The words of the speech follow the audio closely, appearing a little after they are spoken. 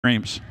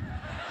dreams.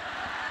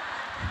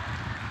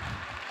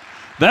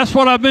 That's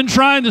what I've been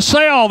trying to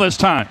say all this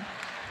time.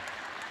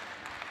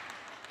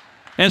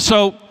 And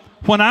so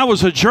when I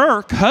was a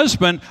jerk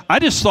husband, I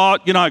just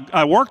thought,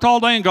 I worked all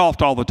day and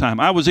golfed all the time.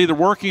 I was either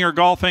working or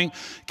golfing.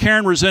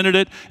 Karen resented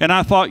it. And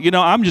I thought,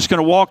 I'm just going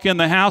to walk in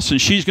the house and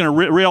she's going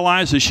to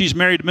realize that she's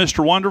married to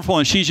Mr. Wonderful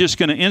and she's just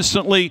going to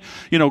instantly,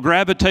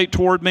 gravitate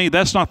toward me.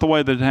 That's not the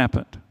way that it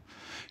happened.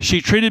 She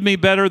treated me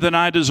better than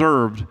I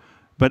deserved.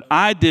 But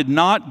I did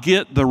not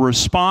get the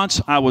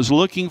response I was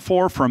looking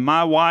for from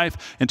my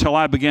wife until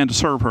I began to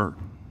serve her.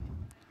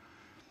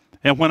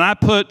 And when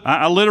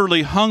I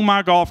literally hung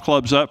my golf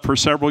clubs up for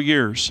several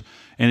years,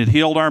 and it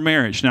healed our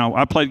marriage. Now,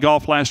 I played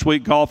golf last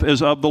week. Golf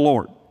is of the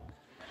Lord.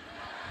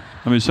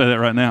 Let me say that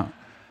right now.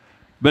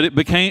 But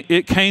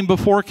it came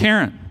before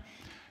Karen.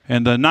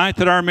 And the night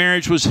that our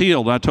marriage was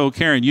healed, I told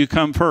Karen, you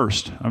come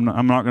first. I'm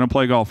not going to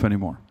play golf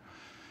anymore.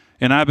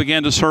 And I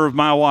began to serve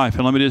my wife.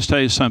 And let me just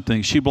tell you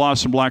something. She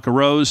blossomed like a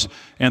rose,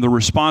 and the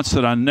response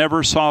that I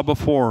never saw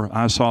before,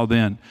 I saw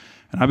then.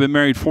 And I've been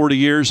married 40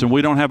 years, and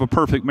we don't have a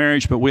perfect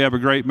marriage, but we have a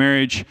great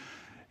marriage.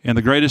 And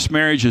the greatest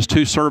marriage is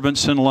two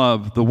servants in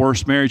love. The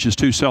worst marriage is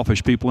two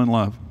selfish people in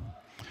love.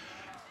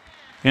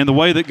 And the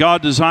way that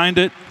God designed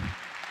it,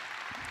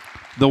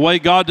 the way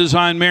God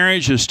designed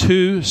marriage is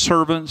two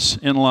servants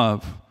in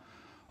love.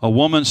 A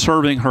woman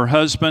serving her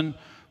husband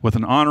with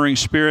an honoring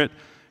spirit,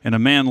 and a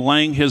man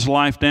laying his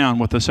life down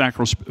with a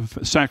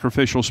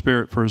sacrificial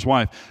spirit for his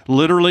wife.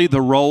 Literally,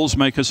 the roles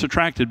make us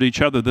attractive to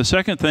each other. The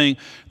second thing,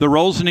 the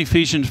roles in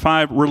Ephesians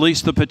 5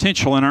 release the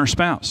potential in our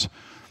spouse.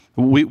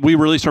 We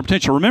release our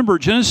potential. Remember,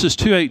 Genesis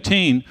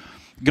 2:18,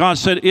 God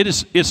said,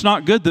 it's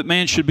not good that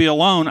man should be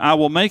alone. I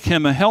will make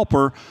him a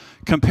helper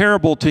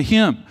comparable to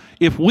him.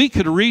 If we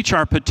could reach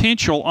our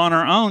potential on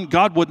our own,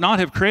 God would not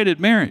have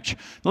created marriage.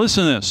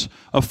 Listen to this.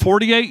 A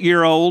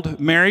 48-year-old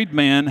married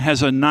man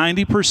has a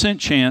 90%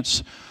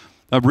 chance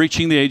of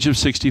reaching the age of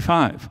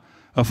 65.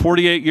 A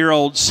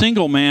 48-year-old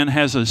single man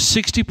has a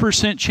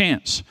 60%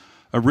 chance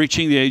of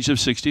reaching the age of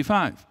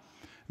 65.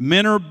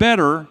 Men are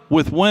better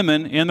with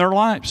women in their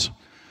lives.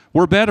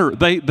 We're better.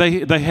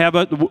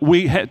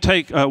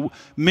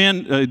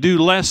 Men do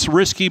less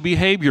risky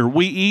behavior.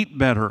 We eat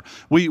better.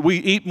 We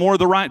eat more of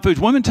the right foods.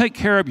 Women take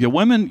care of you.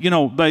 Women,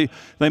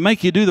 they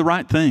make you do the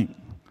right thing.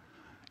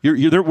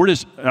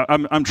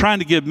 I'm trying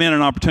to give men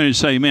an opportunity to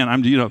say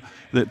amen.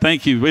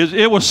 Thank you.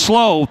 It was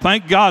slow.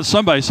 Thank God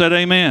somebody said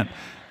amen.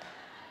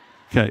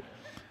 Okay.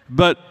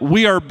 But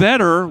we are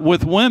better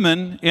with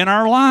women in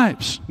our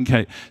lives.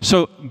 Okay.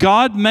 So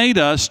God made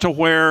us to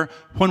where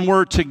when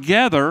we're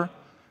together,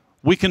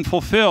 we can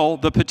fulfill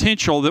the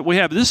potential that we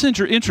have. This is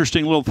an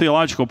interesting little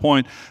theological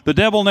point. The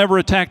devil never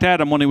attacked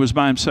Adam when he was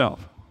by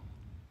himself.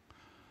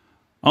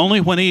 Only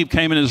when Eve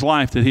came in his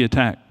life did he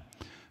attack,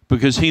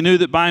 because he knew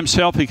that by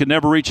himself he could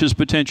never reach his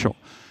potential.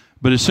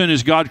 But as soon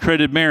as God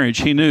created marriage,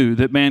 he knew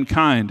that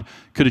mankind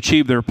could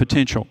achieve their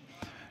potential.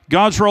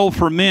 God's role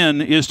for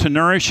men is to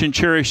nourish and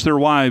cherish their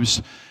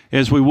wives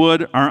as we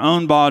would our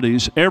own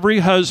bodies. Every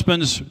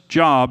husband's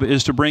job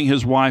is to bring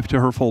his wife to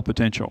her full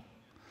potential.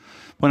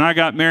 When I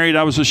got married,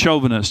 I was a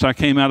chauvinist. I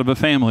came out of a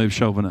family of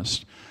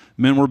chauvinists.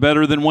 Men were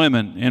better than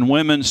women, and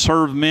women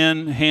served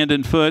men hand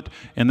and foot,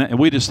 and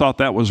we just thought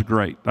that was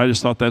great. I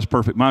just thought that's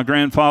perfect. My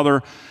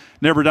grandfather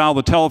never dialed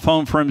the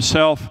telephone for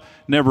himself,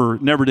 never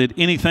did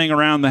anything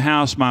around the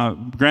house. My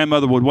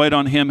grandmother would wait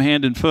on him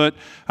hand and foot.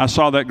 I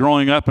saw that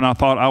growing up, and I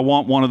thought, I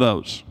want one of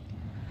those.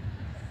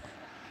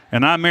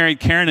 And I married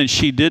Karen, and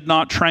she did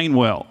not train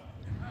well.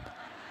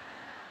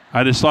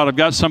 I just thought, I've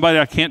got somebody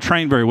I can't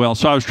train very well.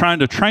 So I was trying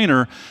to train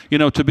her,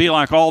 to be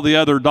like all the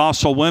other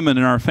docile women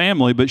in our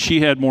family, but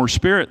she had more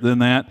spirit than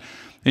that.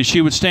 And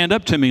she would stand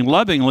up to me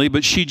lovingly,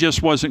 but she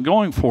just wasn't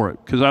going for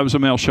it because I was a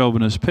male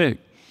chauvinist pig.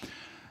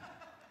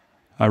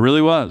 I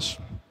really was.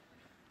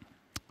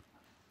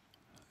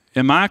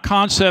 And my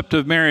concept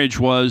of marriage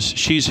was,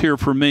 she's here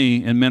for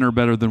me and men are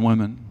better than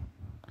women.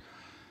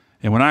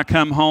 And when I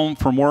come home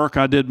from work,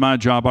 I did my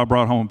job. I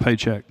brought home a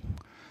paycheck.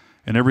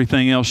 And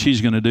everything else she's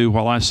going to do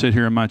while I sit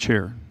here in my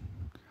chair.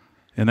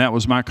 And that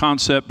was my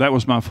concept. That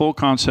was my full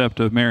concept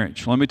of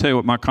marriage. Let me tell you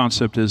what my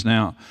concept is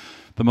now.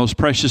 The most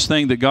precious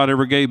thing that God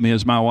ever gave me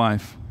is my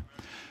wife.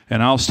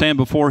 And I'll stand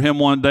before him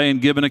one day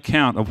and give an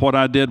account of what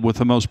I did with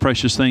the most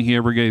precious thing he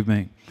ever gave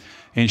me.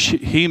 And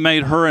he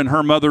made her in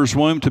her mother's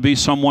womb to be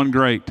someone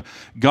great.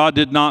 God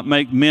did not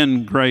make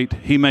men great.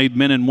 He made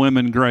men and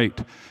women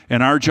great.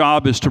 And our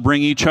job is to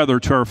bring each other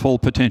to our full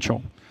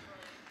potential.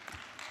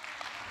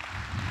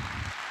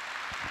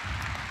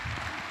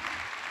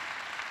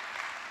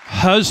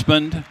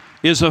 Husband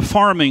is a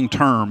farming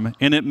term,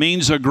 and it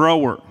means a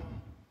grower.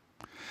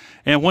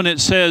 And when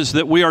it says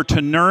that we are to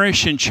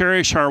nourish and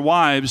cherish our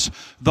wives,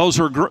 those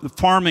are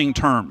farming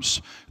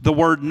terms. The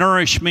word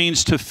nourish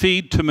means to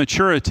feed to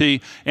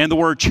maturity, and the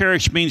word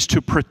cherish means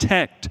to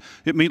protect.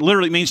 It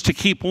literally means to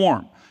keep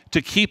warm,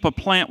 to keep a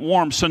plant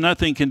warm so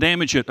nothing can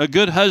damage it. A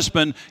good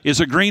husband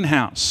is a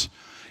greenhouse.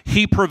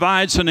 He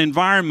provides an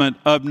environment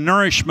of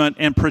nourishment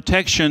and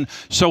protection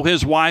so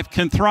his wife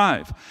can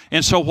thrive.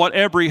 And so what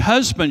every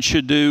husband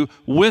should do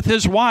with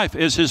his wife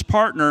as his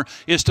partner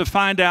is to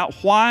find out,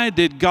 why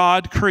did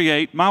God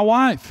create my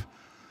wife?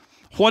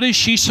 What is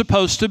she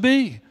supposed to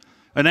be?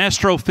 An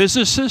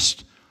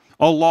astrophysicist?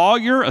 A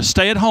lawyer? A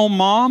stay-at-home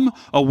mom?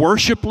 A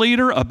worship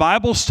leader? A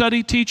Bible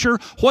study teacher?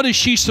 What is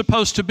she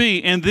supposed to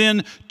be? And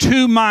then,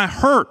 to my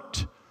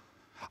hurt,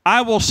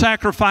 I will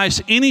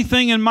sacrifice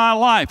anything in my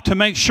life to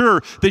make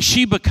sure that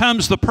she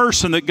becomes the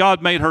person that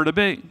God made her to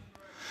be.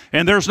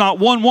 And there's not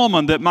one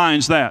woman that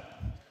minds that.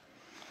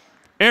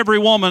 Every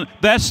woman,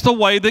 that's the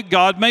way that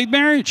God made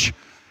marriage,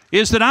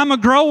 is that I'm a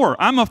grower,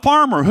 I'm a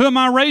farmer. Who am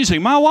I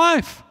raising? My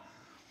wife.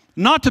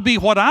 Not to be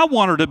what I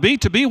want her to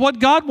be what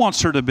God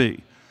wants her to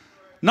be.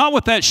 Not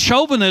with that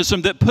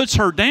chauvinism that puts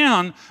her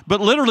down, but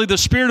literally the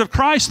Spirit of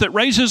Christ that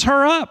raises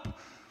her up.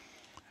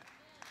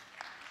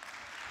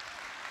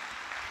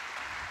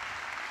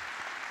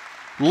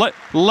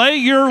 Lay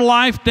your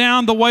life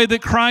down the way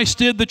that Christ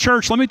did the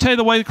church. Let me tell you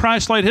the way that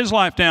Christ laid his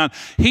life down.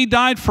 He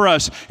died for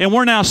us, and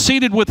we're now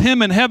seated with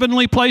him in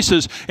heavenly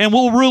places, and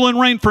we'll rule and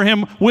reign for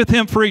him with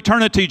him for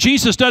eternity.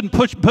 Jesus doesn't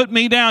put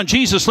me down.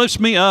 Jesus lifts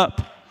me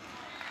up.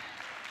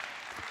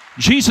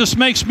 Jesus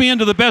makes me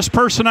into the best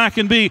person I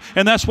can be,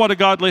 and that's what a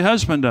godly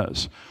husband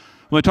does.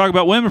 We'll talk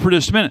about women for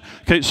just a minute.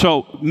 Okay,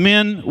 so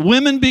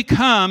women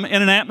become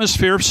in an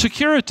atmosphere of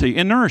security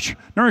and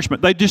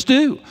nourishment. They just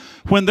do.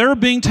 When they're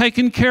being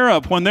taken care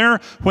of,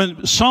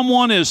 when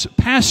someone is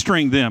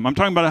pastoring them, I'm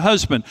talking about a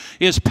husband,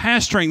 is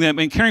pastoring them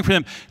and caring for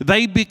them,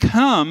 they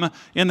become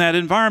in that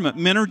environment.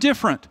 Men are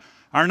different.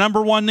 Our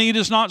number one need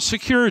is not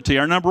security.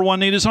 Our number one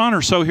need is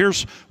honor. So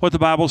here's what the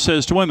Bible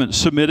says to women.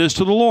 Submit as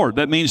to the Lord.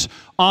 That means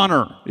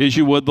honor as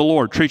you would the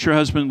Lord. Treat your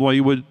husband the way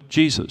you would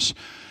Jesus.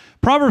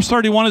 Proverbs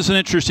 31 is an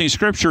interesting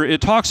scripture.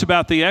 It talks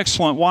about the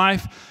excellent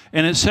wife,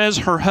 and it says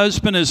her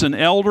husband is an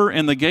elder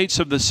in the gates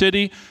of the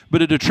city,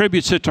 but it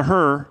attributes it to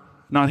her,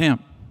 not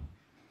him.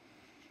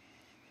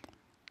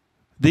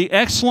 The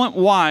excellent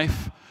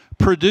wife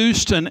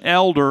produced an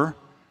elder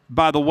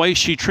by the way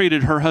she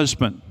treated her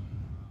husband.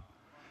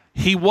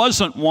 He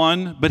wasn't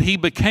one, but he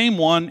became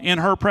one in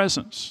her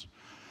presence.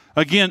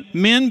 Again,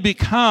 men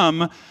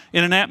become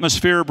in an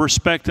atmosphere of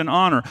respect and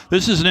honor.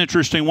 This is an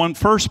interesting one.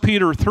 1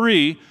 Peter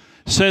 3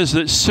 says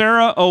that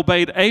Sarah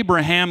obeyed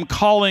Abraham,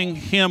 calling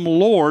him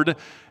Lord,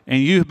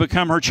 and you have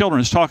become her children.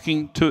 It's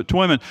talking to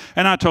women.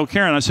 And I told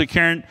Karen, I said,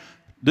 Karen,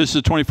 this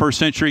is the 21st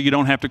century. You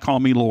don't have to call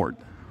me Lord.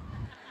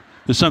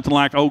 It's something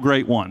like, oh,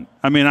 great one.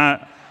 I mean,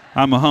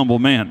 I'm a humble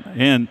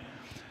man.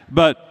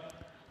 But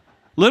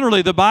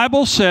literally, the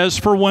Bible says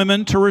for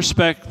women to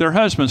respect their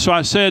husbands. So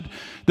I said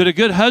that a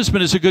good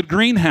husband is a good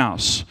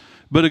greenhouse,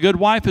 but a good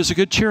wife is a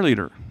good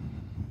cheerleader.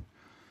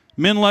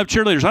 Men love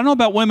cheerleaders. I don't know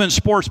about women's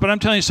sports, but I'm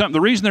telling you something. The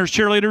reason there's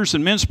cheerleaders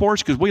in men's sports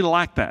is because we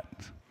like that.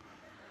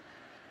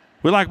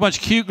 We like a bunch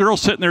of cute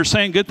girls sitting there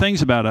saying good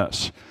things about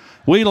us.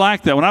 We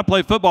like that. When I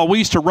played football, we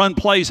used to run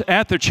plays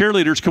at the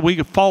cheerleaders because we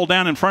could fall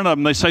down in front of them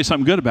and they say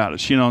something good about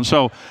us, you know. And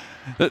so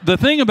the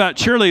thing about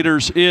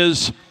cheerleaders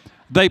is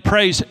they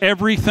praise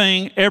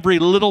everything, every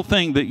little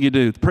thing that you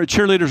do.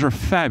 Cheerleaders are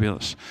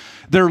fabulous.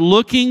 They're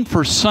looking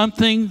for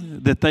something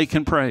that they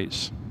can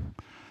praise.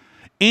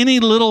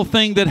 Any little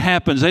thing that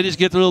happens, they just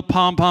get their little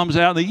pom-poms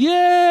out and they,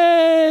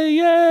 yay,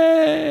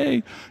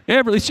 yay.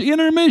 It's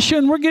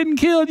intermission, we're getting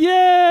killed,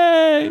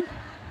 yay.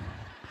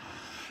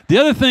 The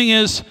other thing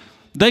is,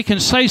 they can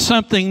say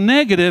something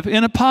negative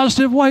in a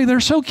positive way.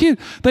 They're so cute.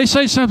 They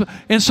say something,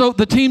 and so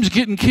the team's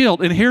getting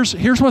killed. And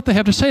here's what they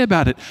have to say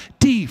about it.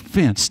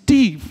 Defense,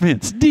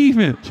 defense,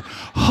 defense.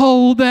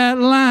 Hold that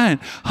line,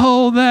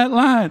 hold that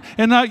line.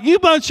 And now, you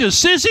bunch of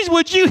sissies,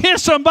 would you hit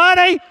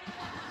somebody?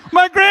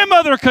 My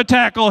grandmother could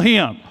tackle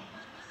him.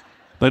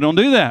 They don't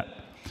do that.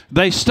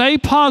 They stay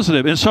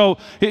positive. And so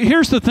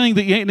here's the thing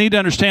that you need to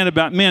understand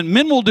about men.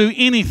 Men will do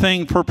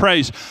anything for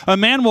praise. A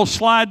man will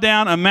slide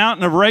down a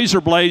mountain of razor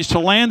blades to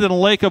land in a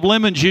lake of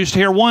lemon juice to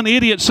hear one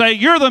idiot say,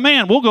 "You're the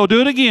man." We'll go do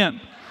it again.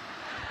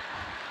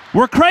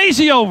 We're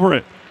crazy over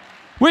it.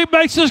 It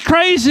makes us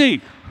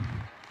crazy.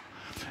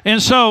 And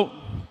so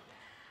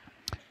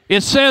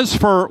it says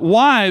for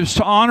wives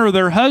to honor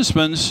their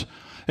husbands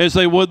as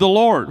they would the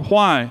Lord.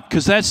 Why?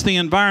 Because that's the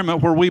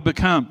environment where we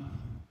become.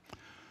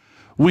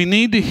 We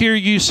need to hear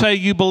you say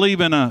you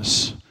believe in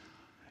us.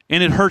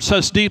 And it hurts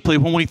us deeply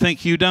when we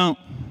think you don't.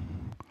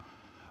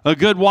 A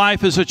good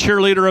wife is a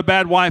cheerleader, a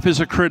bad wife is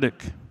a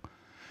critic.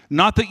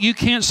 Not that you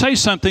can't say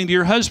something to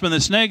your husband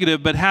that's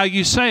negative, but how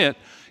you say it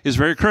is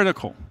very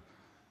critical.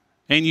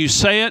 And you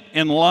say it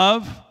in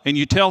love, and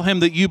you tell him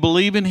that you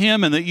believe in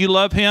him and that you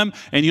love him,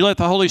 and you let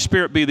the Holy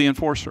Spirit be the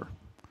enforcer.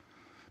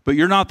 But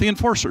you're not the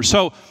enforcer.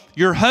 So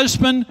your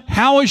husband,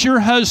 how is your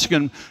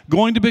husband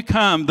going to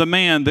become the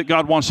man that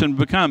God wants him to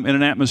become in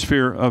an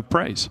atmosphere of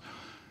praise?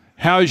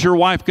 How is your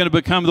wife going to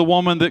become the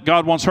woman that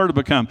God wants her to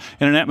become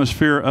in an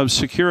atmosphere of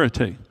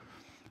security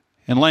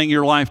and laying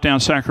your life down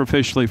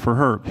sacrificially for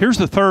her? Here's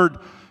the third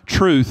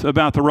truth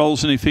about the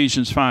roles in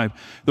Ephesians 5.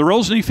 The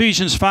roles in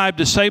Ephesians 5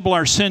 disable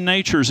our sin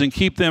natures and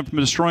keep them from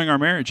destroying our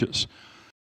marriages.